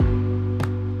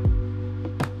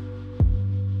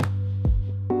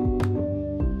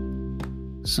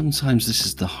Sometimes this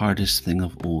is the hardest thing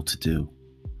of all to do,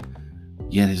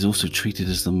 yet is also treated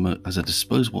as a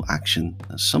disposable action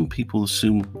that some people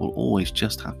assume will always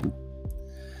just happen.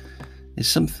 It's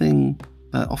something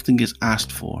that often gets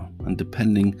asked for, and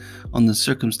depending on the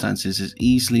circumstances is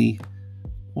easily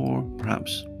or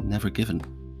perhaps never given.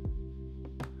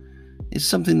 It's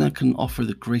something that can offer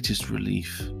the greatest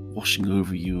relief, washing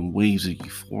over you in waves of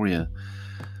euphoria,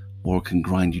 or can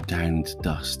grind you down into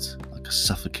dust like a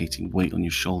suffocating weight on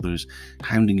your shoulders,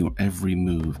 hounding your every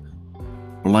move,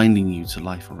 blinding you to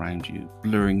life around you,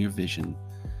 blurring your vision,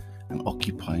 and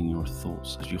occupying your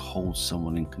thoughts as you hold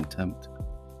someone in contempt.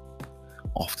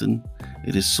 Often,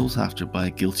 it is sought after by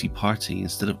a guilty party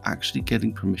instead of actually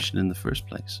getting permission in the first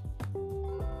place.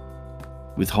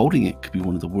 Withholding it could be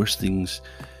one of the worst things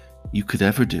you could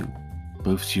ever do,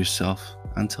 both to yourself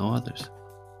and to others.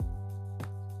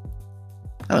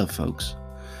 Hello folks,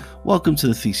 welcome to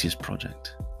the Theseus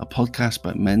Project, a podcast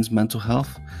about men's mental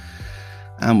health,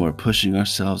 and we're pushing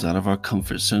ourselves out of our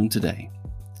comfort zone today.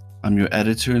 I'm your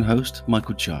editor and host,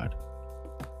 Michael Chard.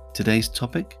 Today's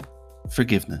topic,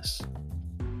 forgiveness.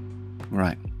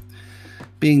 Right,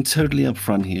 being totally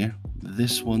upfront here,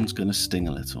 this one's going to sting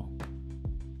a little.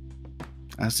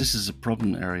 As this is a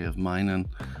problem area of mine, and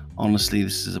honestly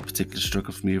this is a particular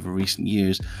struggle for me over recent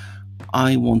years,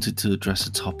 I wanted to address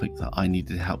a topic that I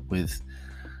needed help with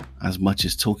as much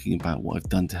as talking about what I've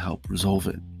done to help resolve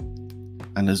it.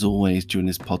 And as always during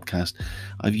this podcast,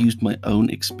 I've used my own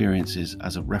experiences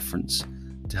as a reference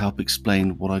to help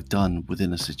explain what I've done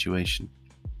within a situation.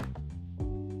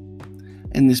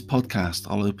 In this podcast,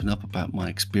 I'll open up about my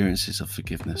experiences of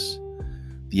forgiveness,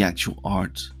 the actual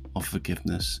art of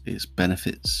forgiveness, its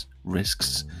benefits,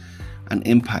 risks, and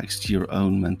impacts to your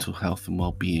own mental health and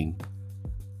well-being.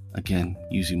 Again,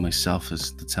 using myself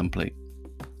as the template.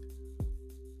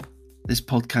 This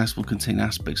podcast will contain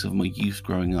aspects of my youth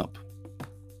growing up,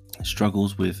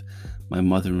 struggles with my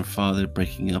mother and father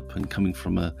breaking up and coming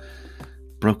from a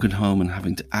broken home and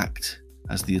having to act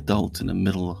as the adult in the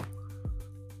middle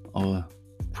of a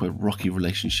quite rocky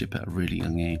relationship at a really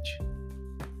young age.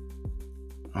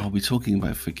 I'll be talking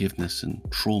about forgiveness and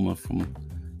trauma from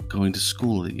going to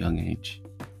school at a young age.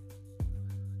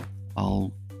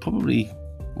 I'll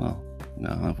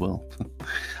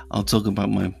talk about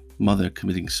my mother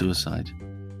committing suicide,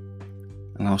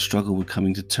 and I'll struggle with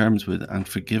coming to terms with and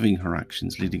forgiving her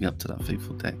actions leading up to that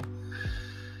fateful day,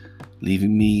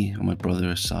 leaving me and my brother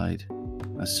aside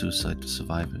as suicide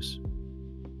survivors.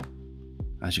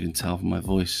 As you can tell from my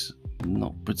voice, I'm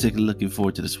not particularly looking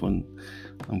forward to this one.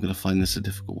 I'm going to find this a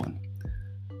difficult one,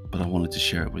 but I wanted to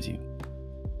share it with you.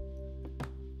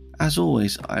 As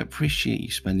always, I appreciate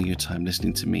you spending your time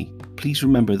listening to me. Please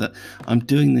remember that I'm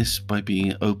doing this by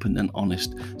being open and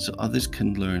honest so others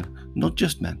can learn, not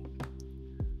just men.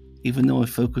 Even though I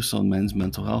focus on men's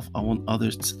mental health, I want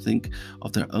others to think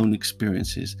of their own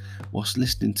experiences whilst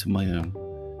listening to my own.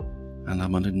 And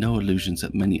I'm under no illusions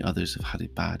that many others have had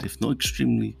it bad, if not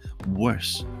extremely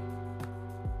worse.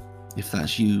 If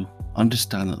that's you,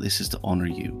 understand that this is to honour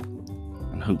you,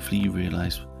 and hopefully you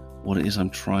realise what it is I'm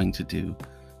trying to do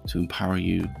to empower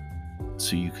you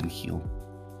so you can heal.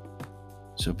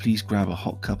 So please grab a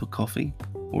hot cup of coffee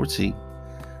or tea,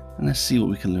 and let's see what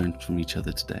we can learn from each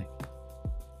other today.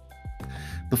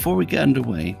 Before we get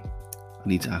underway, I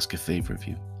need to ask a favour of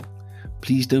you.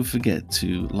 Please don't forget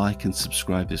to like and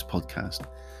subscribe this podcast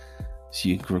so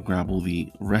you can grab all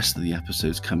the rest of the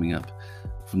episodes coming up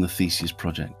from the Theseus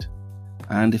Project.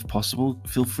 And if possible,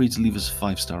 feel free to leave us a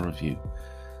 5-star review.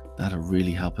 That'll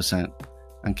really help us out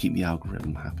and keep the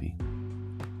algorithm happy.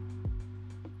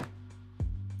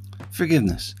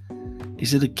 Forgiveness.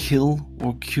 Is it a kill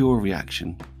or cure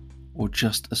reaction, or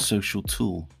just a social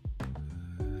tool?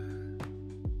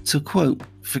 To quote,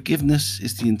 forgiveness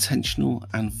is the intentional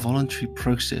and voluntary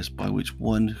process by which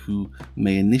one who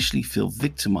may initially feel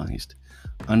victimized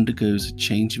undergoes a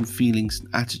change in feelings and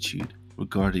attitude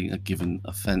regarding a given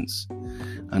offense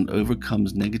and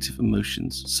overcomes negative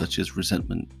emotions such as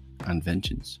resentment and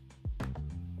vengeance.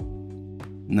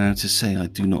 Now, to say I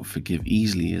do not forgive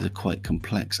easily is a quite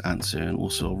complex answer and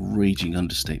also a raging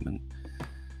understatement.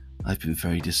 I've been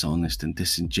very dishonest and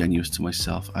disingenuous to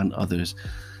myself and others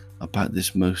about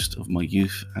this most of my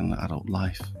youth and adult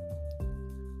life.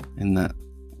 In that,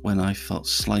 when I felt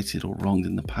slighted or wronged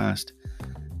in the past,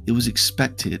 it was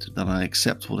expected that I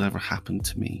accept whatever happened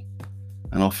to me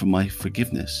and offer my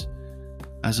forgiveness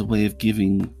as a way of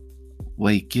giving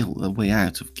a way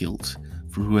out of guilt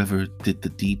for whoever did the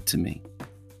deed to me.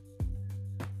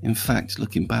 In fact,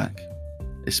 looking back,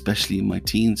 especially in my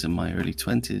teens and my early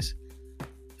 20s,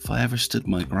 if I ever stood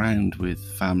my ground with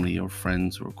family or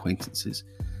friends or acquaintances,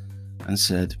 and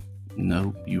said,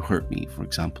 "No, you hurt me," for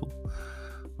example,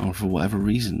 or for whatever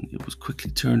reason, it was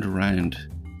quickly turned around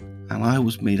and I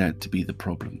was made out to be the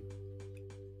problem.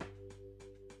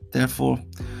 Therefore,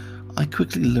 I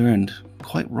quickly learned,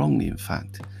 quite wrongly in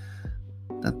fact,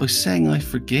 that by saying I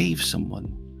forgave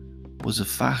someone was a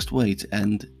fast way to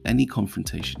end any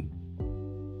confrontation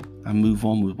and move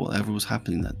on with whatever was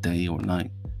happening that day or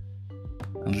night,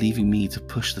 and leaving me to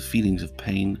push the feelings of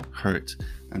pain, hurt,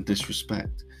 and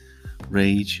disrespect,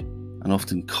 rage, and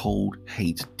often cold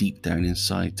hate deep down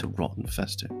inside to rot and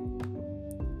fester.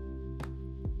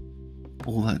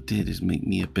 All that did is make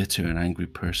me a bitter and angry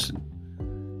person,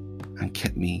 and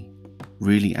kept me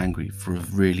really angry for a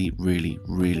really, really,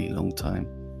 really long time.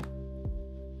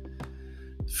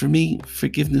 For me,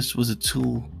 forgiveness was a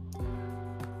tool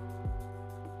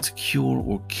to cure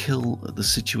or kill the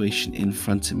situation in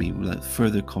front of me without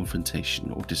further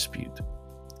confrontation or dispute,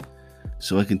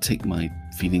 so I can take my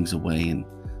feelings away and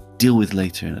deal with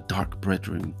later in a dark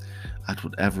bedroom at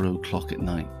whatever o'clock at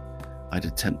night I'd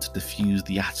attempt to defuse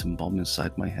the atom bomb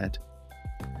inside my head.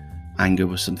 Anger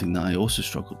was something that I also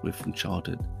struggled with from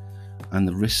childhood, and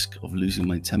the risk of losing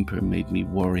my temper made me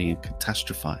worry and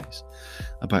catastrophize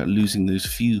about losing those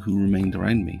few who remained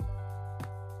around me.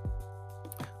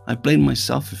 I blamed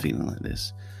myself for feeling like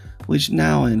this, which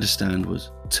now I understand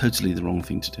was totally the wrong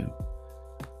thing to do.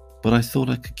 But I thought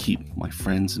I could keep my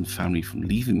friends and family from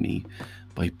leaving me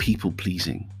by people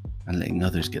pleasing and letting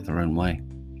others get their own way.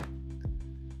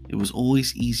 It was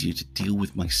always easier to deal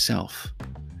with myself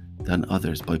than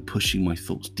others by pushing my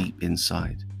thoughts deep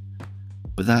inside.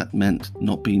 But that meant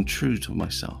not being true to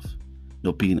myself,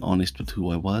 not being honest with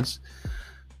who I was,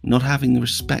 not having the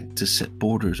respect to set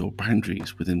borders or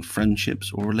boundaries within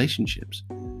friendships or relationships,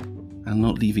 and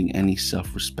not leaving any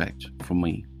self-respect from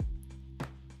me.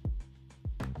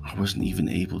 I wasn't even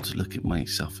able to look at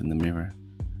myself in the mirror,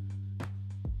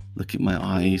 look at my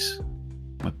eyes,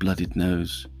 my bloodied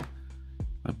nose,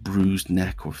 my bruised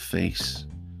neck or face,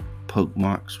 poke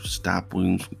marks or stab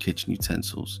wounds from kitchen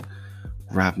utensils,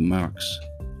 grab marks,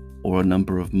 or a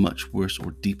number of much worse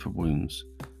or deeper wounds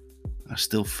are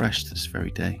still fresh to this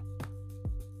very day.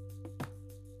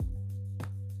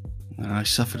 And I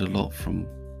suffered a lot from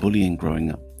bullying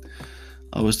growing up.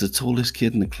 I was the tallest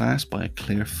kid in the class by a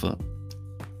clear foot,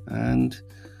 and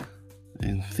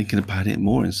in thinking about it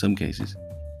more in some cases,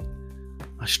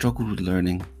 I struggled with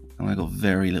learning, and I got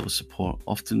very little support,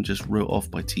 often just wrote off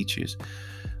by teachers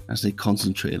as they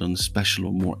concentrated on the special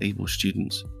or more able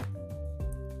students.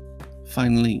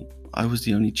 Finally, I was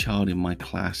the only child in my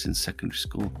class in secondary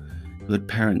school who had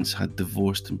parents had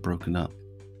divorced and broken up.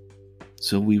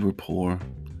 So we were poor.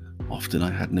 Often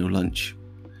I had no lunch,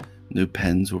 no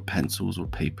pens or pencils or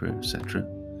paper, etc.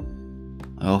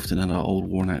 I often had an old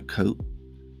worn out coat,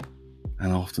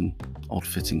 and often odd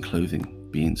fitting clothing,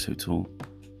 being so tall.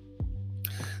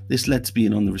 This led to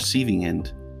being on the receiving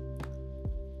end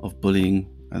of bullying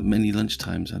at many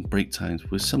lunchtimes and break times,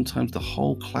 with sometimes the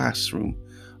whole classroom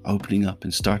opening up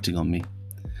and starting on me.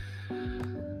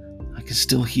 I can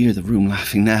still hear the room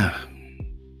laughing now.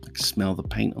 I can smell the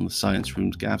paint on the science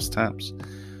room's gas taps,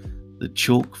 the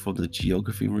chalk from the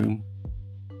geography room,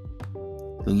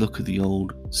 the look of the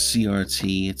old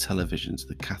CRT televisions,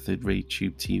 the cathode ray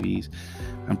tube TVs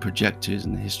and projectors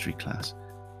in the history class,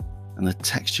 and the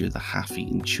texture of the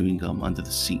half-eaten chewing gum under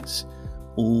the seats,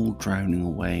 all drowning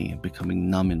away and becoming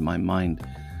numb in my mind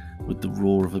with the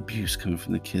roar of abuse coming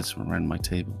from the kids from around my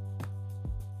table.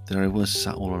 There I was,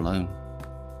 sat all alone,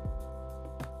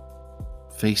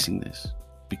 facing this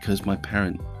because my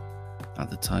parent at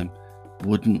the time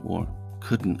wouldn't or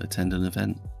couldn't attend an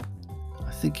event.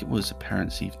 I think it was a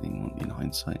parents' evening in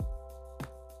hindsight.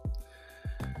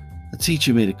 A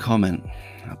teacher made a comment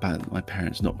about my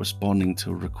parents not responding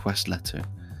to a request letter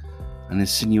and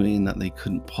insinuating that they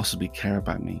couldn't possibly care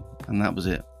about me, and that was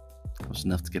it. That was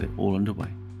enough to get it all underway.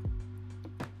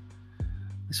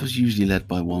 This was usually led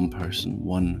by one person,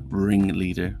 one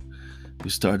ringleader, who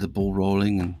started the ball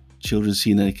rolling, and children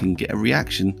seeing they can get a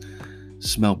reaction,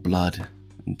 smelled blood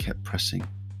and kept pressing.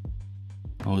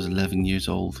 I was 11 years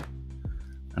old,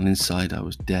 and inside I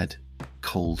was dead,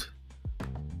 cold,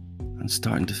 and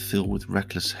starting to fill with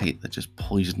reckless hate that just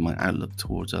poisoned my outlook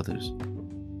towards others.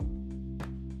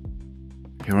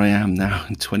 Here I am now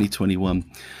in 2021,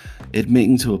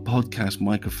 admitting to a podcast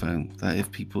microphone that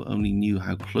if people only knew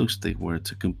how close they were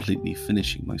to completely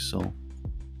finishing my soul.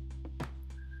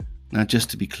 Now, just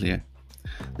to be clear,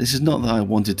 this is not that I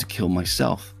wanted to kill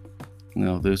myself.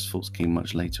 No, those thoughts came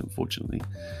much later, unfortunately.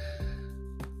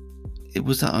 It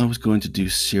was that I was going to do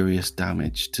serious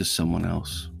damage to someone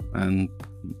else, and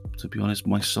to be honest,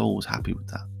 my soul was happy with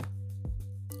that.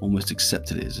 almost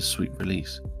accepted it as a sweet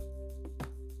release.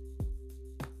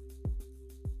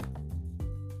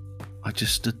 I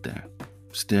just stood there,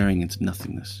 staring into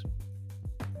nothingness,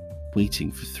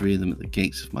 waiting for 3 of them at the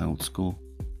gates of my old school.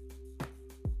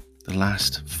 The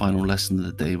last, final lesson of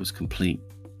the day was complete,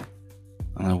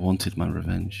 and I wanted my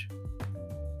revenge.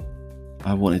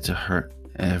 I wanted to hurt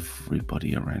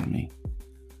everybody around me.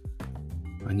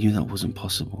 I knew that wasn't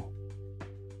possible.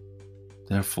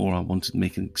 Therefore, I wanted to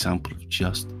make an example of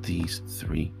just these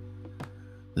 3.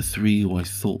 The 3 who I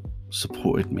thought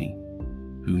supported me,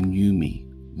 who knew me,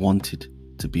 wanted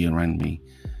to be around me,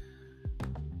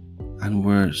 and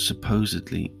were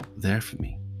supposedly there for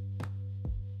me.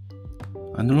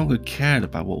 I no longer cared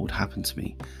about what would happen to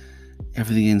me.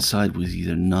 Everything inside was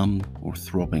either numb or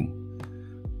throbbing.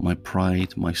 My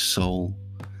pride, my soul,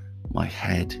 my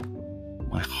head,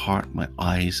 my heart, my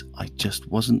eyes, I just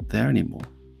wasn't there anymore.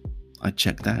 I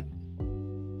checked out.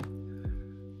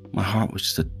 My heart was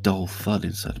just a dull thud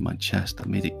inside of my chest that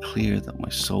made it clear that my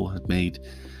soul had made,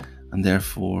 and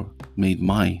therefore made,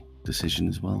 my decision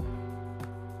as well.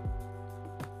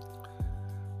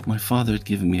 My father had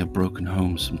given me a broken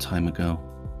home some time ago,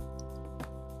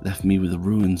 left me with the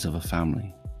ruins of a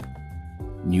family,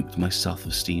 nuked my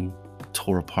self-esteem,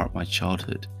 tore apart my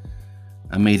childhood,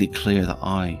 and made it clear that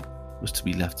I was to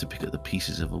be left to pick up the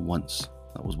pieces of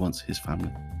that was once his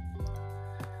family.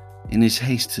 In his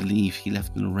haste to leave, he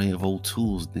left an array of old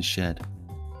tools in the shed,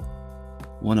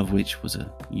 one of which was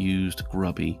a used,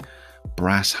 grubby,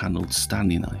 brass-handled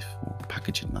Stanley knife or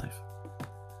packaging knife.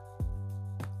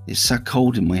 It sat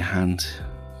cold in my hand,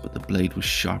 but the blade was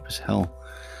sharp as hell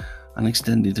and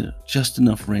extended just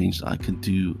enough range that I could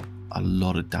do a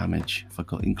lot of damage if I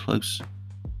got in close.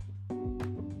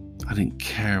 I didn't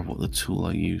care what the tool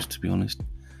I used, to be honest,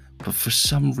 but for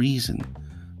some reason,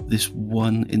 this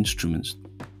one instrument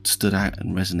stood out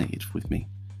and resonated with me.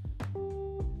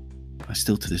 I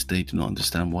still to this day do not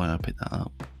understand why I picked that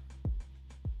up.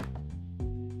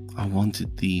 I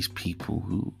wanted these people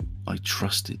who I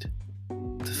trusted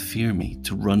to fear me,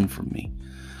 to run from me.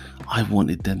 I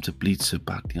wanted them to bleed so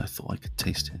badly I thought I could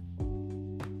taste it.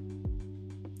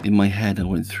 In my head, I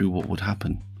went through what would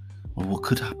happen, or what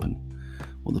could happen,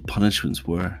 what the punishments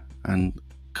were, and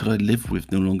could I live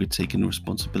with no longer taking the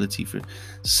responsibility for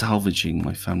salvaging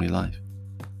my family life.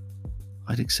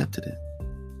 I'd accepted it.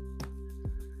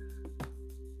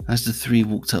 As the 3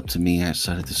 walked up to me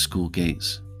outside of the school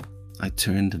gates, I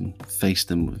turned and faced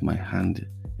them with my hand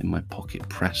in my pocket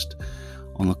pressed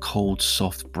on the cold,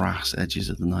 soft brass edges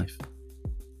of the knife.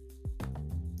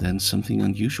 Then something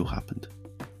unusual happened.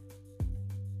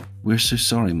 "We're so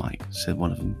sorry, Mike," said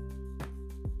one of them.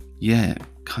 "Yeah,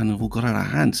 kind of all got out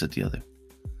of hand," said the other.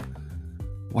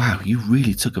 "Wow, you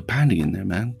really took a pounding in there,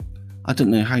 man. I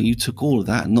don't know how you took all of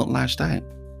that and not lashed out."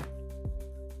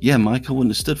 "Yeah, Mike, I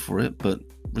wouldn't have stood for it, but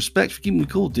respect for keeping me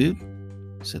cool, dude,"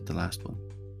 said the last one.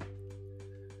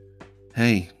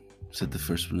 "Hey," said the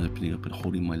first one, opening up and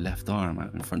holding my left arm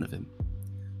out in front of him.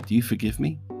 "Do you forgive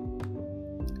me?"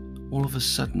 All of a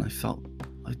sudden, I felt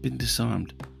I'd been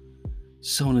disarmed.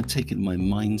 Someone had taken my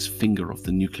mind's finger off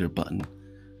the nuclear button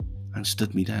and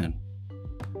stood me down.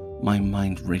 My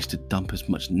mind raced to dump as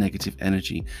much negative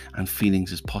energy and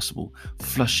feelings as possible,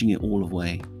 flushing it all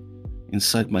away.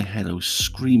 Inside my head, I was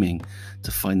screaming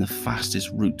to find the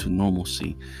fastest route to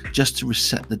normalcy, just to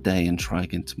reset the day and try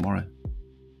again tomorrow.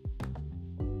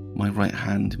 My right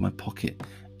hand in my pocket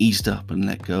eased up and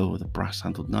let go of the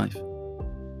brass-handled knife.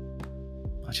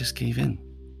 I just gave in.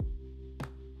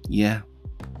 "Yeah,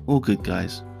 all good,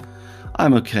 guys.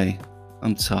 I'm okay.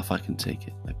 I'm tough, I can take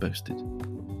it," I boasted.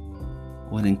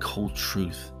 When in cold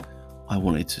truth, I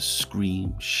wanted to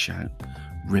scream, shout,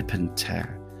 rip and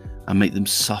tear, and make them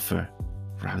suffer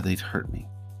for how they'd hurt me.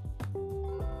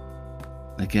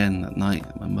 Again that night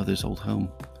at my mother's old home,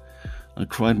 I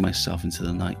cried myself into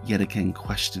the night, yet again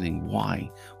questioning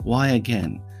why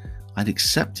again I'd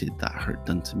accepted that hurt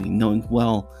done to me, knowing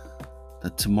well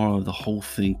that tomorrow the whole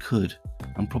thing could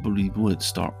and probably would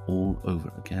start all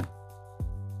over again.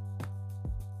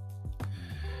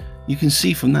 You can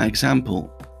see from that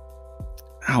example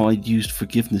how I'd used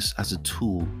forgiveness as a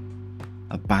tool,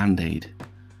 a band-aid,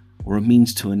 or a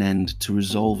means to an end to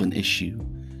resolve an issue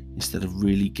instead of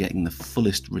really getting the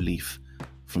fullest relief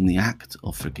from the act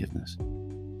of forgiveness.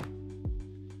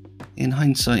 In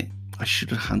hindsight, I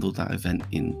should have handled that event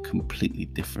in a completely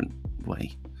different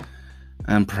way,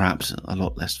 and perhaps a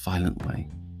lot less violent way.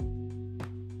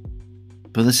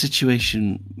 But the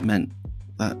situation meant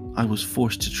that I was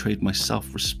forced to trade my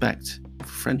self-respect for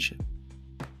friendship.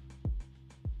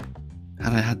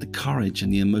 Had I had the courage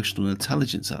and the emotional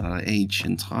intelligence at that age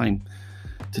and time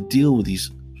to deal with these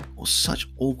or such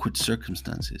awkward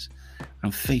circumstances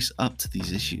and face up to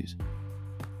these issues,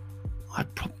 I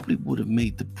probably would have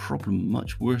made the problem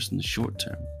much worse in the short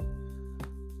term.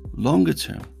 Longer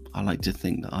term, I like to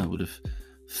think that I would have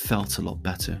felt a lot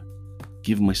better,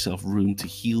 given myself room to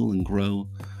heal and grow,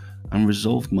 and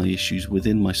resolved my issues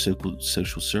within my so-called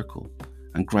social circle,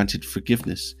 and granted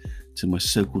forgiveness to my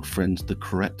so-called friends the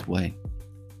correct way.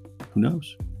 Who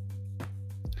knows?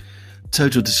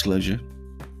 Total disclosure,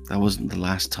 that wasn't the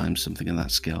last time something on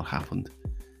that scale happened.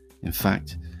 In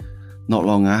fact, not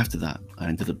long after that, I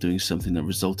ended up doing something that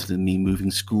resulted in me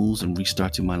moving schools and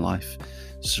restarting my life,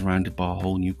 surrounded by a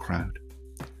whole new crowd.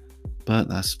 But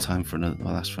that's time for another.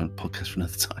 Well, that's for a podcast for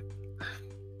another time.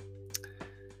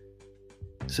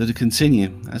 So to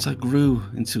continue, as I grew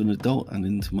into an adult and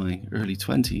into my early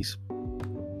 20s,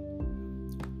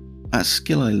 that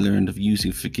skill I learned of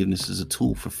using forgiveness as a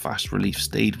tool for fast relief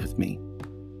stayed with me.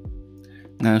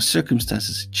 Now,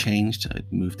 circumstances had changed.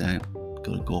 I'd moved out,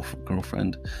 got a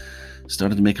girlfriend,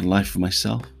 started to make a life for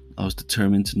myself. I was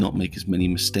determined to not make as many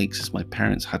mistakes as my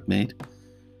parents had made,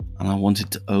 and I wanted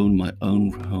to own my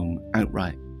own home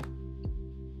outright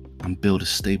and build a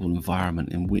stable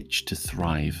environment in which to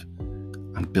thrive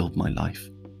and build my life.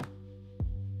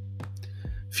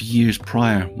 For years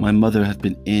prior, my mother had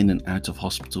been in and out of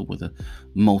hospital with a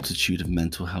multitude of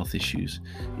mental health issues,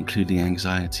 including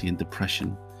anxiety and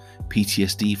depression,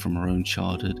 PTSD from her own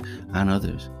childhood, and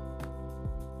others.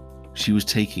 She was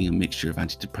taking a mixture of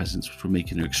antidepressants which were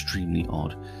making her extremely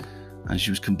odd, and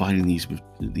she was combining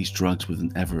these drugs with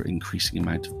an ever-increasing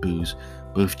amount of booze,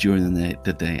 both during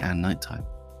the day and nighttime.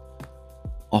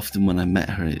 Often when I met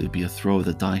her, it would be a throw of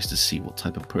the dice to see what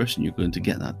type of person you're going to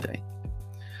get that day.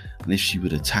 And if she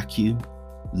would attack you,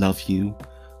 love you,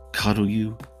 cuddle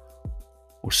you,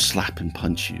 or slap and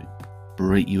punch you,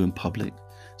 berate you in public,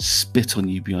 spit on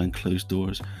you behind closed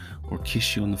doors, or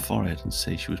kiss you on the forehead and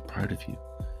say she was proud of you,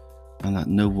 and that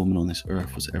no woman on this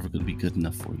earth was ever going to be good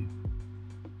enough for you.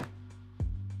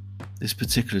 This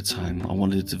particular time, I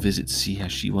wanted to visit to see how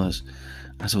she was,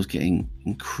 as I was getting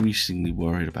increasingly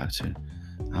worried about her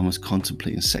and was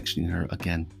contemplating sectioning her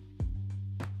again.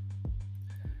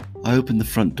 I opened the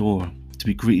front door to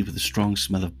be greeted with a strong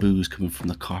smell of booze coming from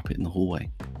the carpet in the hallway.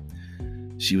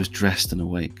 She was dressed and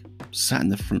awake, sat in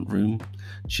the front room.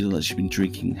 She looked like she'd been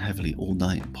drinking heavily all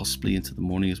night, possibly into the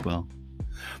morning as well.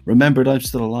 "Remembered I'm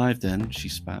still alive then," she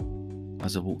spat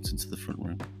as I walked into the front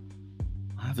room.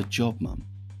 "I have a job, Mum.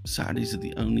 Saturdays are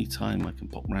the only time I can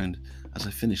pop round as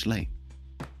I finish late."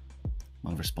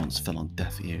 My response fell on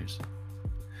deaf ears.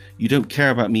 "You don't care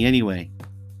about me anyway.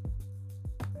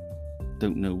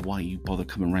 Don't know why you bother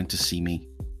coming round to see me."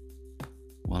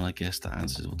 Well, I guess that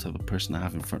answers what type of person I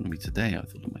have in front of me today, I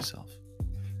thought to myself.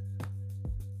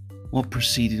 What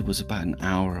proceeded was about an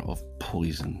hour of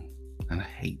poison and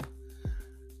hate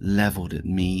levelled at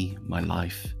me, my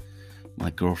life, my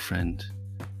girlfriend,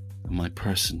 and my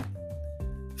person.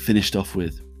 Finished off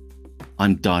with,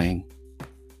 "I'm dying.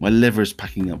 My liver's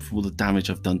packing up from all the damage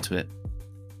I've done to it."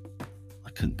 I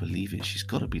couldn't believe it. She's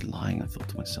got to be lying, I thought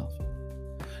to myself.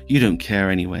 "You don't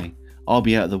care anyway. I'll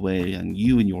be out of the way and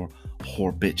you and your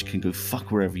whore bitch can go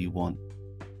fuck wherever you want."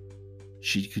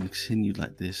 She continued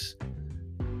like this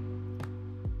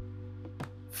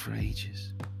for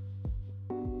ages.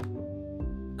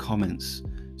 Comments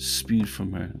spewed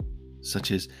from her,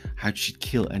 such as how she'd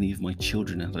kill any of my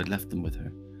children had I left them with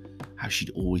her, how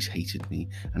she'd always hated me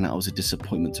and that I was a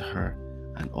disappointment to her,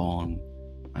 and on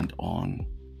and on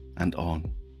and on.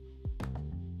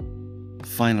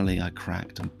 Finally, I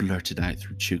cracked and blurted out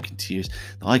through choking tears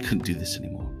that I couldn't do this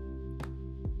anymore.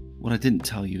 What I didn't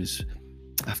tell you is,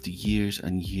 after years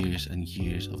and years and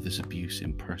years of this abuse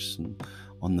in person,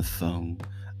 on the phone,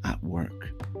 at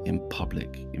work, in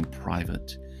public, in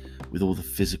private, with all the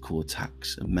physical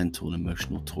attacks and mental and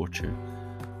emotional torture,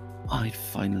 I'd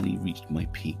finally reached my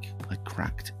peak. I'd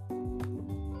cracked.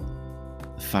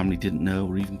 The family didn't know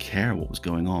or even care what was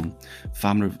going on.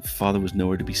 Father was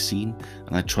nowhere to be seen,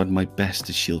 and I tried my best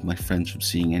to shield my friends from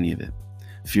seeing any of it,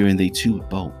 fearing they too would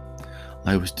bolt.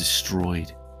 I was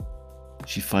destroyed.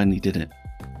 She finally did it.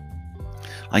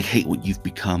 "I hate what you've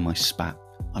become," I spat.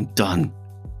 "I'm done.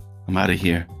 I'm out of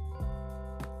here."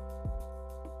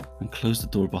 And closed the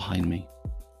door behind me.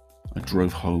 I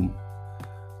drove home,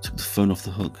 took the phone off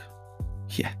the hook.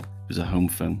 Yeah, it was a home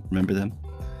phone, remember them?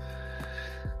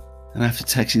 And after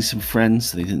texting some friends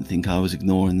so they didn't think I was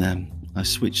ignoring them, I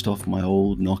switched off my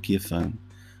old Nokia phone,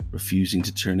 refusing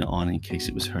to turn it on in case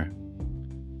it was her.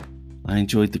 I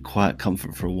enjoyed the quiet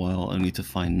comfort for a while, only to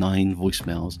find 9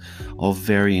 voicemails of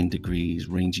varying degrees,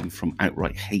 ranging from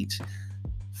outright hate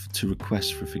to requests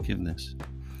for forgiveness.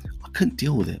 I couldn't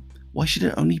deal with it, Why should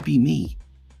it only be me?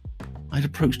 I'd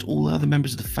approached all the other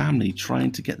members of the family,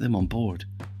 trying to get them on board,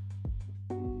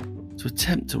 to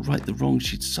attempt to right the wrongs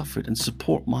she'd suffered and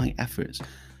support my efforts,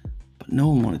 but no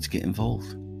one wanted to get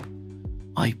involved.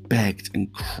 I begged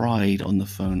and cried on the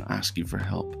phone asking for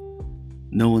help.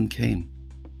 No one came.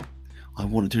 I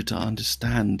wanted her to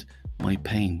understand my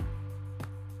pain.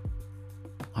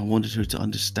 I wanted her to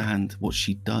understand what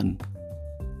she'd done.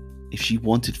 If she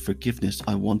wanted forgiveness,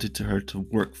 I wanted her to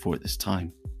work for it this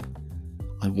time.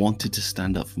 I wanted to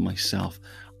stand up for myself.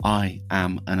 I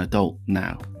am an adult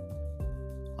now.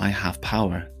 I have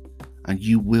power, and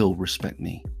you will respect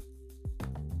me.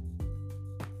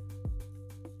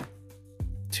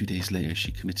 2 days later,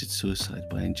 she committed suicide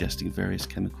by ingesting various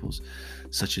chemicals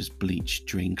such as bleach,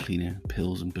 drain cleaner,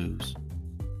 pills and booze.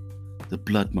 The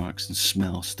blood marks and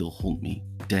smell still haunt me,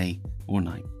 day or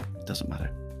night, it doesn't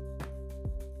matter.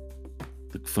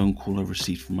 The phone call I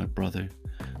received from my brother,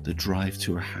 the drive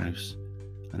to her house,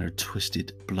 and her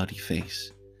twisted, bloody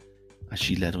face as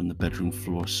she lay on the bedroom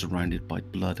floor surrounded by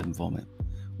blood and vomit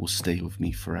will stay with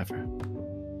me forever.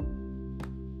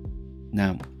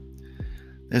 Now,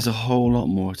 there's a whole lot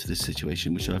more to this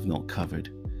situation which I've not covered.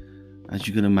 As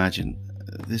you can imagine,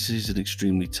 this is an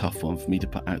extremely tough one for me to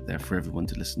put out there for everyone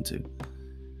to listen to.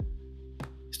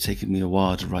 It's taken me a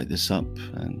while to write this up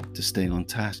and to stay on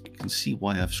task. You can see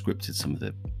why I've scripted some of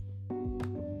it.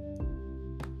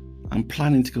 I'm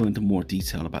planning to go into more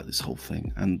detail about this whole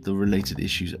thing and the related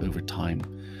issues over time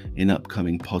in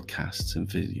upcoming podcasts and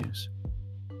videos.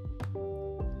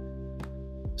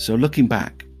 So looking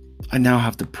back, I now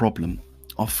have the problem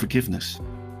of forgiveness.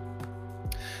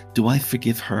 Do I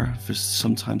forgive her for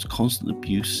sometimes constant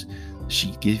abuse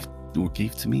she gave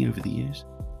to me over the years?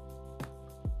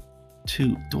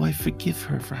 2, do I forgive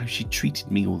her for how she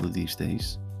treated me all of these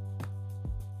days?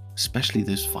 Especially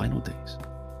those final days.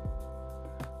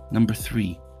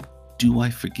 3, do I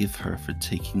forgive her for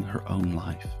taking her own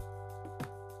life?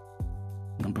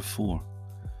 4,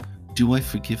 do I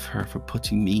forgive her for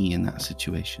putting me in that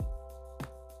situation?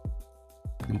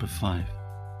 5,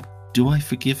 do I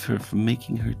forgive her for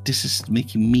making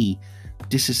me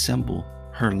disassemble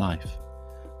her life,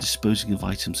 disposing of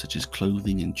items such as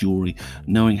clothing and jewelry,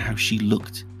 knowing how she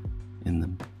looked in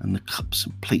them and the cups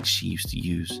and plates she used to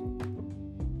use?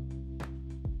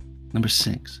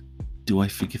 6, do I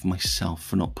forgive myself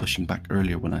for not pushing back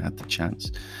earlier when I had the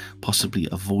chance, possibly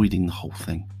avoiding the whole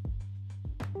thing?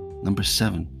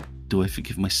 7, do I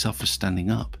forgive myself for standing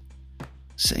up,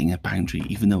 setting a boundary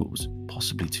even though it was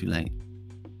possibly too late?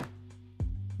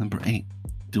 8,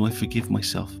 do I forgive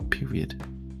myself, period?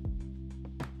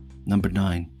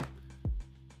 9,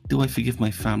 do I forgive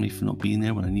my family for not being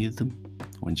there when I needed them,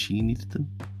 when she needed them?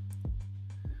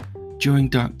 During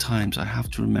dark times, I have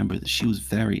to remember that she was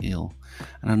very ill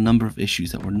and a number of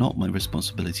issues that were not my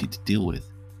responsibility to deal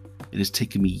with. It has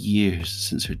taken me years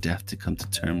since her death to come to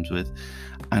terms with,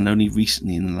 and only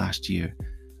recently in the last year,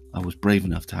 I was brave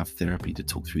enough to have therapy to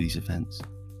talk through these events.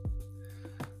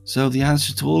 So the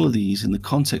answer to all of these in the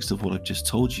context of what I've just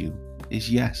told you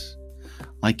is yes,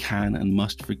 I can and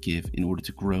must forgive in order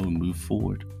to grow and move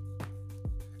forward.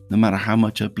 No matter how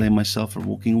much I blame myself for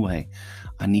walking away,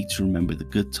 I need to remember the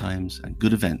good times and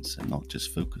good events and not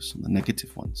just focus on the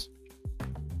negative ones.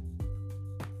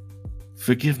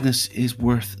 Forgiveness is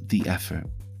worth the effort.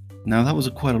 Now that was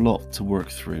quite a lot to work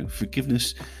through.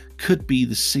 Forgiveness could be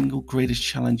the single greatest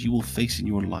challenge you will face in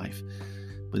your life.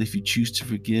 But if you choose to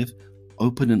forgive,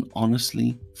 open and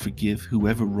honestly forgive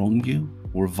whoever wronged you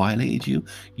or violated you,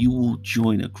 you will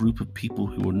join a group of people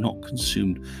who are not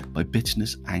consumed by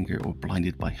bitterness, anger, or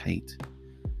blinded by hate.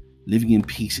 Living in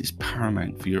peace is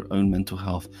paramount for your own mental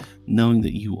health, knowing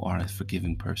that you are a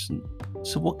forgiving person.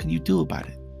 So what can you do about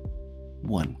it?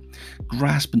 1.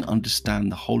 Grasp and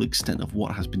understand the whole extent of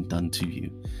what has been done to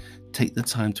you. Take the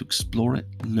time to explore it,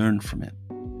 learn from it.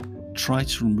 Try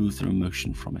to remove the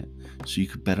emotion from it so you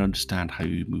could better understand how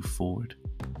you move forward.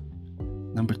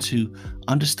 2,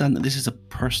 understand that this is a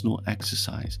personal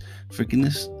exercise.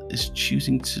 Forgiveness is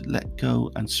choosing to let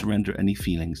go and surrender any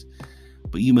feelings,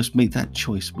 but you must make that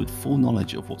choice with full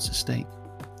knowledge of what's at stake.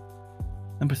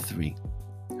 3,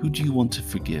 who do you want to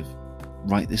forgive?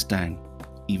 Write this down,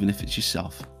 even if it's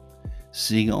yourself.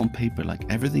 Seeing it on paper,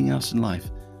 like everything else in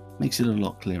life, makes it a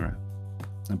lot clearer.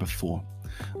 4,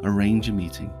 arrange a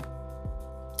meeting.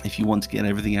 If you want to get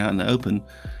everything out in the open,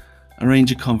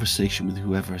 arrange a conversation with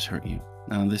whoever has hurt you.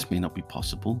 Now, this may not be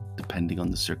possible, depending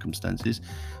on the circumstances,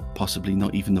 possibly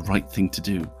not even the right thing to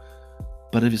do.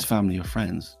 But if it's family or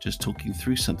friends, just talking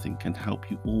through something can help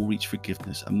you all reach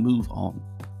forgiveness and move on.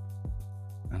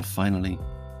 And finally,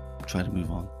 try to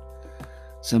move on.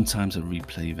 Sometimes I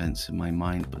replay events in my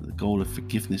mind, but the goal of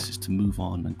forgiveness is to move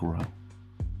on and grow.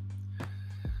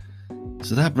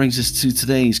 So that brings us to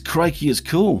today's Crikey, It's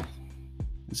Cool.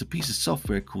 It's a piece of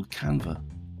software called Canva.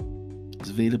 It's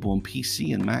available on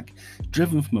PC and Mac,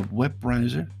 driven from a web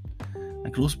browser,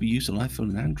 and can also be used on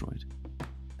iPhone and Android.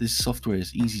 This software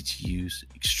is easy to use,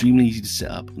 extremely easy to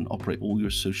set up, and operate all your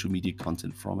social media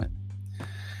content from it.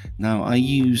 Now, I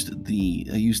used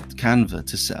Canva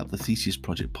to set up the Theseus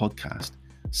Project podcast,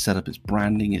 set up its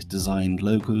branding, its design,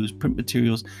 logos, print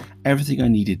materials, everything I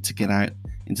needed to get out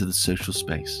into the social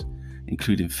space,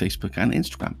 including Facebook and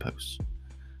Instagram posts.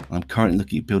 And I'm currently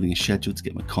looking at building a schedule to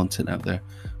get my content out there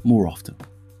more often.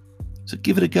 So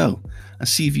give it a go and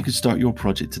see if you can start your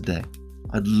project today.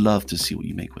 I'd love to see what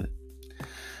you make with it.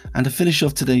 And to finish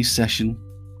off today's session,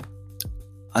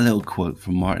 a little quote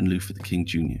from Martin Luther King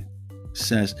Jr. It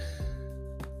says,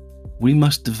 "We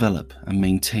must develop and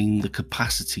maintain the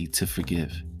capacity to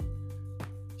forgive.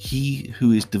 He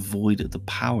who is devoid of the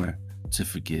power to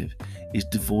forgive is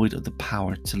devoid of the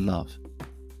power to love.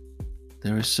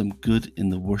 There is some good in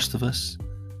the worst of us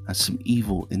and some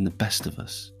evil in the best of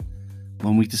us.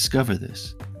 When we discover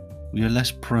this, we are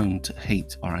less prone to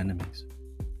hate our enemies."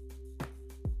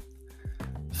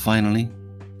 Finally,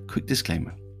 quick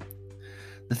disclaimer.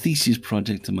 The Theseus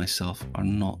Project and myself are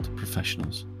not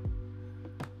professionals.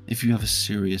 If you have a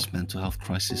serious mental health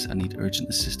crisis and need urgent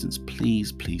assistance,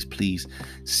 please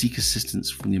seek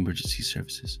assistance from the emergency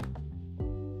services.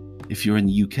 If you're in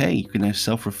the UK, you can now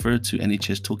self-refer to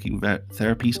NHS Talking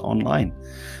Therapies online.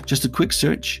 Just a quick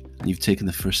search and you've taken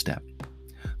the first step.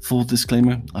 Full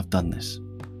disclaimer, I've done this.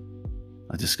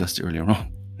 I discussed it earlier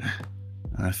on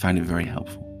and I found it very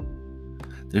helpful.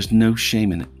 There's no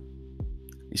shame in it.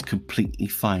 It's completely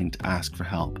fine to ask for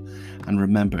help. And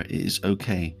remember, it is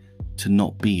okay to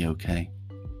not be okay.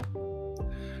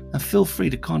 Now feel free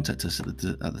to contact us at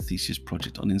the Theseus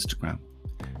Project on Instagram,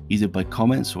 either by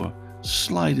comments or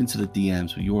slide into the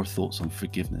DMs with your thoughts on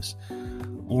forgiveness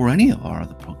or any of our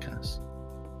other podcasts.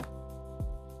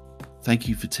 Thank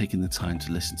you for taking the time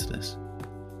to listen to this.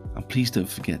 And please don't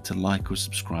forget to like or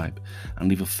subscribe and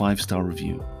leave a 5-star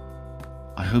review.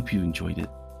 I hope you enjoyed it.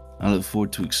 I look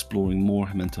forward to exploring more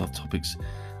mental health topics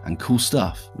and cool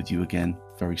stuff with you again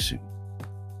very soon.